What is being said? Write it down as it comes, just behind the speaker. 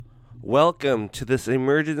Welcome to this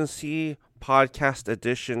emergency podcast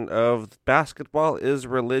edition of Basketball is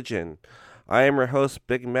Religion. I am your host,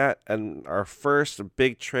 Big Matt, and our first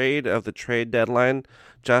big trade of the trade deadline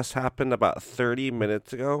just happened about 30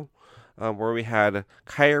 minutes ago, where we had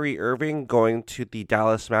Kyrie Irving going to the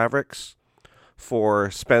Dallas Mavericks for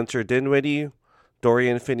Spencer Dinwiddie,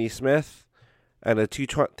 Dorian Finney-Smith, and a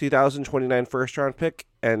 2029 first round pick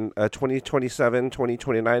and a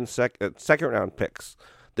 2027-2029 second round picks.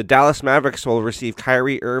 The Dallas Mavericks will receive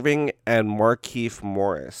Kyrie Irving and Markieff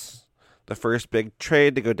Morris. The first big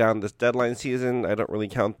trade to go down this deadline season. I don't really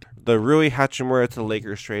count the Rui Hachimura to the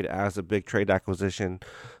Lakers trade as a big trade acquisition.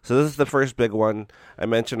 So this is the first big one. I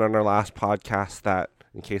mentioned on our last podcast that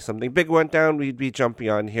in case something big went down, we'd be jumping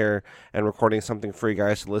on here and recording something for you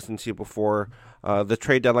guys to listen to before the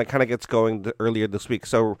trade deadline kind of gets going earlier this week.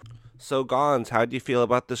 So Gons, how do you feel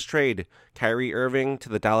about this trade? Kyrie Irving to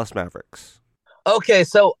the Dallas Mavericks. Okay,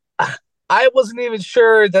 so I wasn't even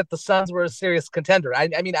sure that the Suns were a serious contender. I'm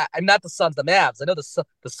not the Suns, the Mavs. I know the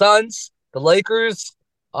Suns, the Lakers,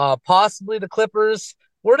 possibly the Clippers.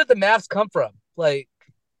 Where did the Mavs come from? Like,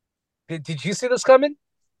 did you see this coming?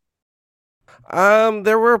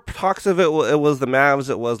 There were talks of it. It was the Mavs.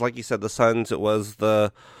 It was, like you said, the Suns. It was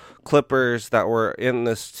the Clippers that were in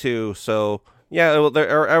this too. So yeah,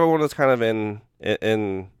 everyone was kind of in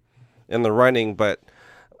the running, but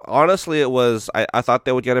honestly, it was. I thought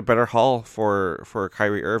they would get a better haul for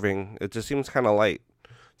Kyrie Irving. It just seems kind of light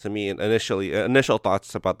to me initially. Initial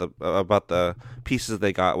thoughts about the pieces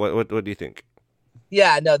they got. What do you think?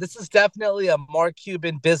 Yeah, no, this is definitely a Mark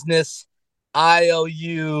Cuban business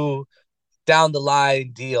IOU down the line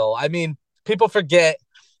deal. I mean, people forget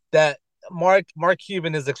that Mark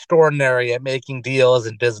Cuban is extraordinary at making deals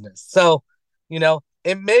in business. So,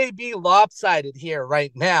 it may be lopsided here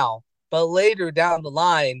right now, but later down the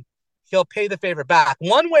line, he'll pay the favor back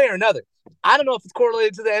one way or another. I don't know if it's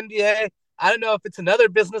correlated to the NBA. I don't know if it's another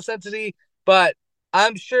business entity, but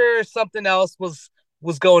I'm sure something else was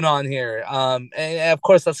going on here. And of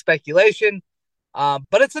course, that's speculation. But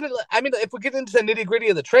if we get into the nitty gritty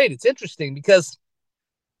of the trade, it's interesting because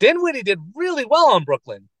Dinwiddie did really well on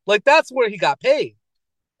Brooklyn. Like, that's where he got paid.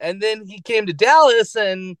 And then he came to Dallas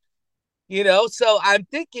and, so I'm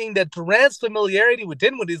thinking that Durant's familiarity with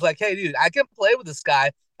Dinwiddie is like, hey, dude, I can play with this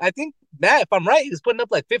guy. I think, Matt, if I'm right, he was putting up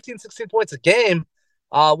like 15, 16 points a game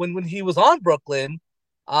when he was on Brooklyn.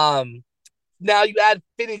 Now you add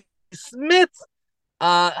Finney Smith.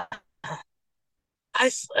 Uh,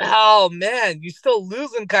 oh, man, you're still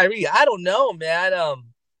losing Kyrie. I don't know, man.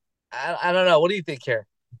 I don't know. What do you think here?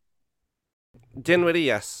 Dinwiddie,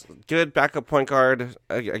 yes, good backup point guard.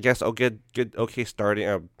 I guess okay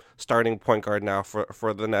starting point guard now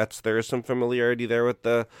for the Nets. There is some familiarity there with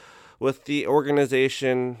the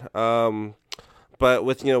organization, but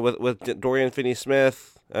with Dorian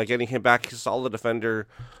Finney-Smith, getting him back, he's a solid defender.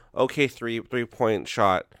 Okay, three-point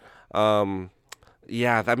shot.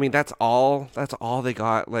 Yeah, I mean that's all they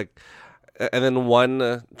got. Like, and then one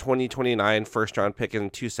 2029 first round pick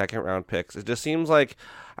and two second round picks. It just seems like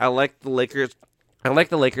I like the Lakers. I like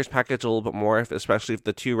the Lakers package a little bit more, especially if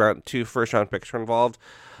the two first round picks are involved.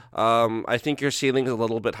 I think your ceiling is a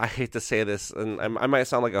little bit. I hate to say this, and I might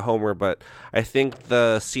sound like a homer, but I think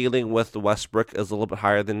the ceiling with Westbrook is a little bit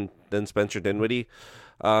higher than Spencer Dinwiddie,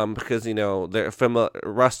 because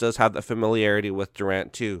Russ does have the familiarity with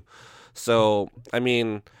Durant too. So I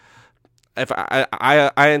mean, if I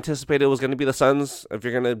anticipate it was going to be the Suns. If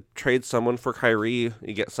you're going to trade someone for Kyrie,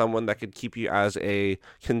 you get someone that could keep you as a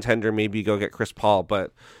contender. Maybe you go get Chris Paul,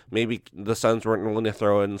 but maybe the Suns weren't willing to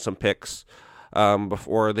throw in some picks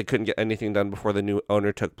before they couldn't get anything done before the new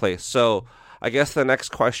owner took place. So I guess the next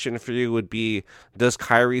question for you would be: does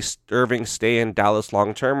Kyrie Irving stay in Dallas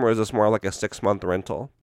long term, or is this more like a 6-month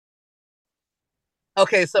rental?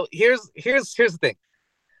 Okay, so here's the thing,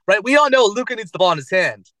 right? We all know Luka needs the ball in his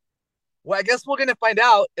hand. Well, I guess we're gonna find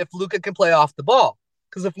out if Luka can play off the ball.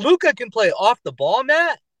 Because if Luka can play off the ball,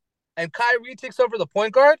 Matt, and Kyrie takes over the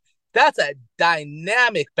point guard, that's a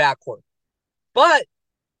dynamic backcourt. But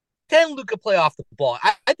can Luka play off the ball?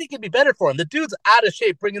 I think it'd be better for him. The dude's out of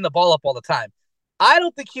shape bringing the ball up all the time. I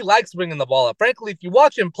don't think he likes bringing the ball up. Frankly, if you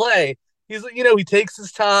watch him play, he takes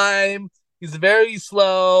his time. He's very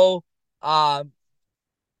slow. Um,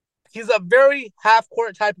 he's a very half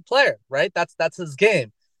court type of player, right? That's his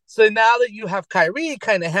game. So now that you have Kyrie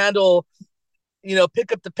kind of handle,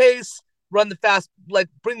 pick up the pace, run the fast, like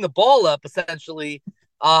bring the ball up essentially.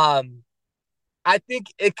 I think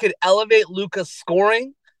it could elevate Luka's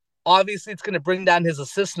scoring. Obviously, it's going to bring down his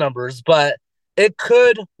assist numbers, but it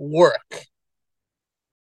could work.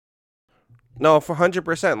 No, for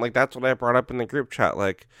 100%. Like, that's what I brought up in the group chat.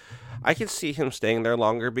 Like, I could see him staying there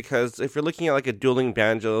longer because if you're looking at like a dueling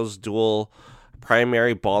banjos, dual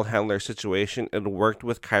primary ball handler situation, it worked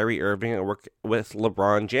with Kyrie Irving, it worked with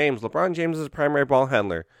LeBron James. LeBron James is a primary ball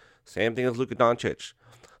handler. Same thing as Luka Doncic.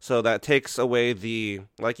 So that takes away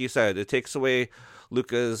like you said, it takes away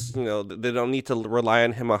Luka's, they don't need to rely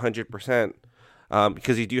on him 100%.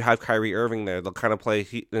 Because you do have Kyrie Irving there. They'll kind of play,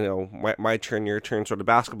 my turn, your turn sort of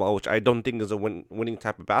basketball, which I don't think is a winning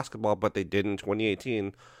type of basketball, but they did in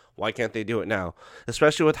 2018. Why can't they do it now?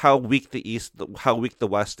 Especially with how weak how weak the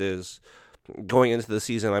West is going into the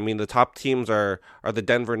season. I mean, the top teams are the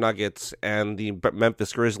Denver Nuggets and the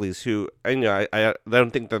Memphis Grizzlies, who, I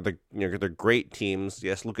don't think they're great teams.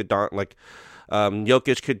 Yes,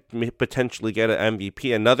 Jokic could potentially get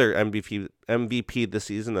another MVP this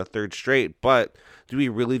season, a third straight. But do we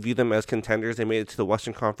really view them as contenders? They made it to the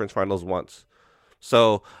Western Conference Finals once.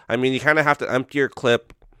 So, I mean, you kind of have to empty your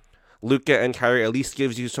clip. Luka and Kyrie at least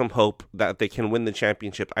gives you some hope that they can win the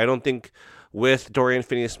championship. I don't think with Dorian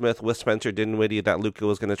Finney-Smith, with Spencer Dinwiddie, that Luka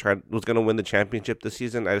was going to win the championship this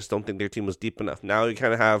season. I just don't think their team was deep enough. Now you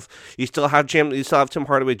still have Tim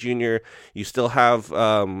Hardaway Jr. You still have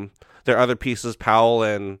their other pieces, Powell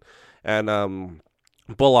and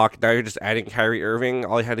Bullock. Now you're just adding Kyrie Irving.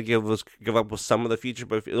 All you had to give up with some of the future,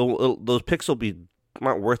 but those picks will be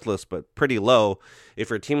not worthless, but pretty low if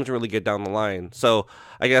your team's really good down the line. So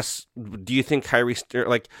I guess, do you think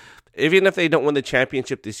even if they don't win the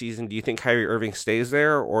championship this season, do you think Kyrie Irving stays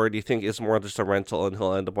there, or do you think it's more just a rental and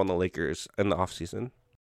he'll end up on the Lakers in the offseason?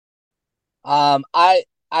 I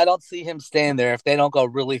don't see him staying there if they don't go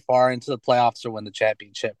really far into the playoffs or win the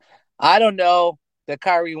championship. I don't know that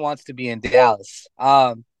Kyrie wants to be in Dallas.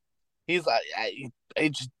 It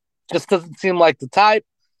just doesn't seem like the type.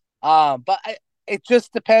 But it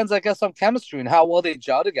just depends, I guess, on chemistry and how well they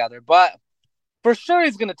gel together. But for sure,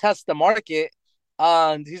 he's going to test the market.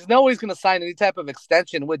 He's going to sign any type of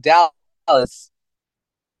extension with Dallas.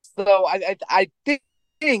 So I think,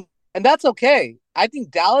 and that's okay. I think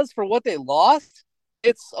Dallas, for what they lost,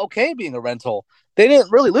 it's okay being a rental. They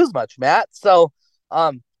didn't really lose much, Matt. So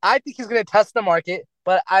I think he's going to test the market,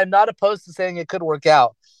 but I'm not opposed to saying it could work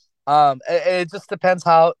out. It just depends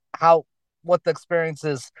what the experience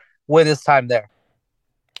is with his time there.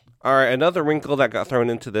 All right, another wrinkle that got thrown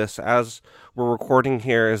into this as we're recording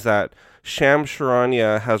here is that Shams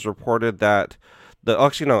Charania has reported that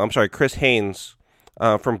Chris Haynes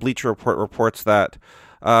from Bleacher Report reports that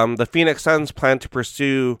the Phoenix Suns plan to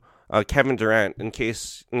pursue Kevin Durant in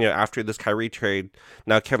case, after this Kyrie trade,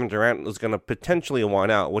 now Kevin Durant is going to potentially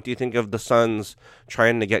want out. What do you think of the Suns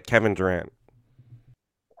trying to get Kevin Durant?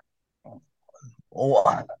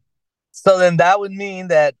 So then that would mean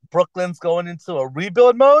that Brooklyn's going into a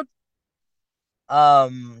rebuild mode?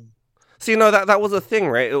 So, that was a thing,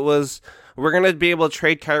 right? It was, we're going to be able to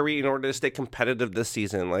trade Kyrie in order to stay competitive this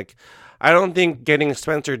season. Like, I don't think getting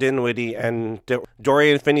Spencer Dinwiddie and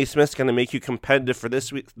Dorian Finney-Smith is going to make you competitive for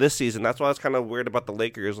this season. That's why I was kind of weird about the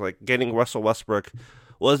Lakers. Like, getting Russell Westbrook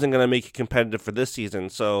wasn't going to make you competitive for this season.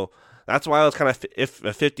 So that's why I was kind of a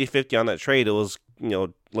 50-50 on that trade. It was,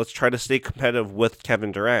 let's try to stay competitive with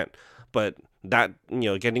Kevin Durant. But that,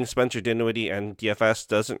 getting Spencer Dinwiddie and DFS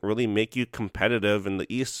doesn't really make you competitive in the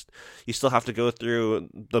East. You still have to go through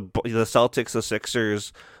the Celtics, the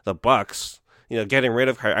Sixers, the Bucks. Getting rid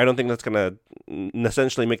of Kyrie, I don't think that's going to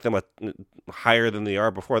essentially make them higher than they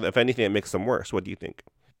are before. If anything, it makes them worse. What do you think?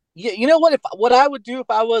 Yeah, you know what? What I would do if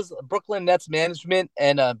I was Brooklyn Nets management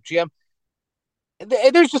and GM,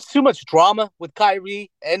 there's just too much drama with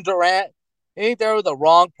Kyrie and Durant. I think they were the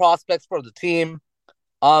wrong prospects for the team.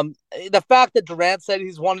 The fact that Durant said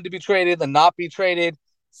he's wanted to be traded and not be traded,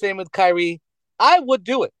 same with Kyrie, I would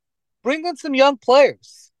do it. Bring in some young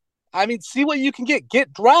players. I mean, see what you can get.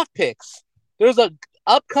 Get draft picks. There's a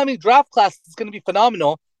upcoming draft class that's going to be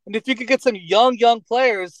phenomenal. And if you could get some young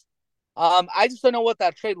players, I just don't know what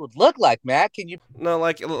that trade would look like, Matt. Can you? No,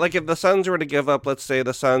 like if the Suns were to give up, let's say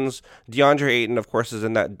the Suns, DeAndre Ayton, of course, is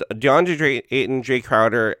in that. DeAndre Ayton, Jay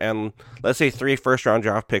Crowder, and let's say 3 first-round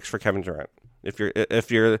draft picks for Kevin Durant. If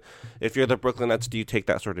you're the Brooklyn Nets, do you take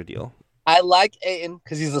that sort of deal? I like Ayton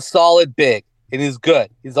because he's a solid big and he's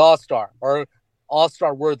good. He's all-star or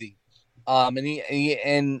all-star worthy.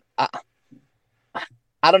 And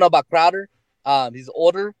I don't know about Crowder. He's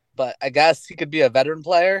older, but I guess he could be a veteran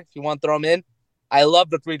player if you want to throw him in. I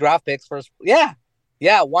love the 3 draft picks first. Yeah,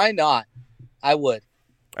 why not? I would.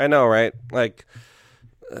 I know, right? Like,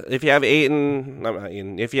 if you have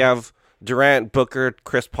if you have Durant, Booker,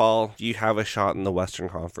 Chris Paul, you have a shot in the Western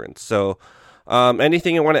Conference. So,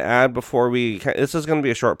 anything you want to add before this is going to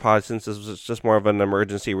be a short pod since this was just more of an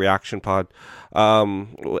emergency reaction pod.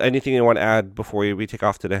 Anything you want to add before we take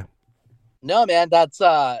off today? No, man, that's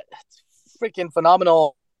freaking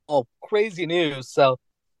phenomenal, crazy news. So,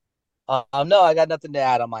 no, I got nothing to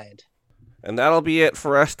add on my end. And that'll be it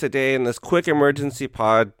for us today in this quick emergency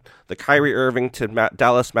pod. The Kyrie Irving to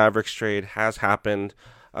Dallas Mavericks trade has happened.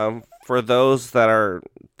 For those that are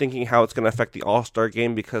thinking how it's going to affect the All-Star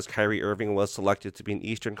game because Kyrie Irving was selected to be an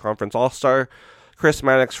Eastern Conference All-Star, Chris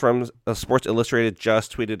Mannix from Sports Illustrated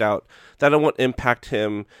just tweeted out that it won't impact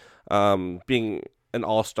him being an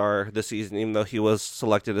All-Star this season, even though he was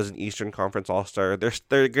selected as an Eastern Conference All-Star.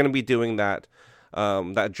 They're going to be doing that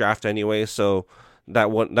draft anyway, so that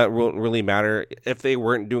won't really matter. If they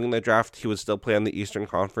weren't doing the draft, he would still play on the Eastern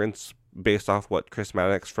Conference based off what Chris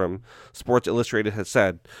Mannix from Sports Illustrated has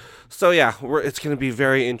said. So yeah, it's going to be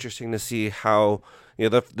very interesting to see how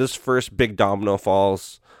this first big domino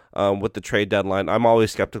falls with the trade deadline. I'm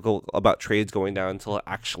always skeptical about trades going down until it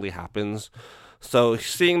actually happens. So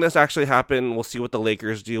seeing this actually happen, we'll see what the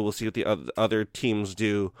Lakers do. We'll see what the other teams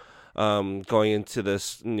do going into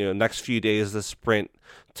this next few days, the sprint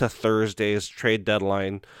to Thursday's trade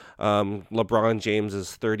deadline. LeBron James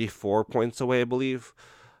is 34 points away, I believe,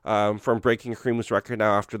 from breaking Kareem's record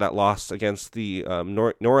now after that loss against the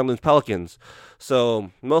New Orleans Pelicans.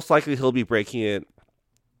 So most likely he'll be breaking it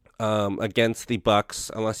against the Bucks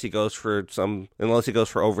unless he goes for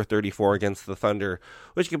over 34 against the Thunder,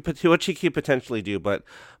 which he could potentially do. But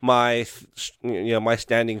my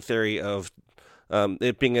standing theory of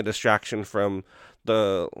it being a distraction from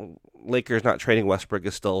the Lakers not trading Westbrook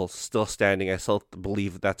is still standing. I still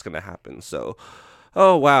believe that's going to happen. So,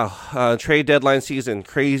 oh wow, trade deadline season,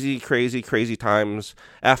 crazy times.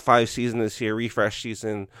 F5 season is here, refresh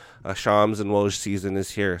season, Shams and Woj season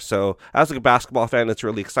is here. So, as a basketball fan, it's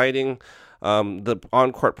really exciting. The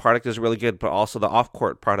on-court product is really good, but also the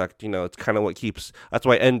off-court product, it's kind of what keeps. That's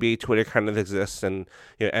why NBA Twitter kind of exists, and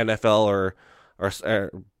NFL or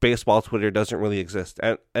baseball Twitter doesn't really exist.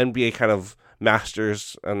 And NBA kind of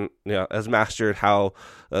masters and has mastered how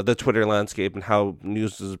the Twitter landscape and how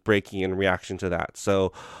news is breaking in reaction to that.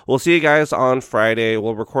 So we'll see you guys on Friday.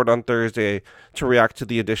 We'll record on Thursday to react to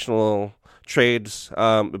the additional trades.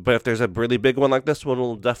 But if there's a really big one like this one,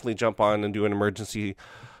 we'll definitely jump on and do an emergency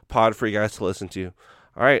pod for you guys to listen to.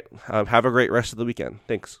 All right. Have a great rest of the weekend.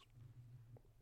 Thanks.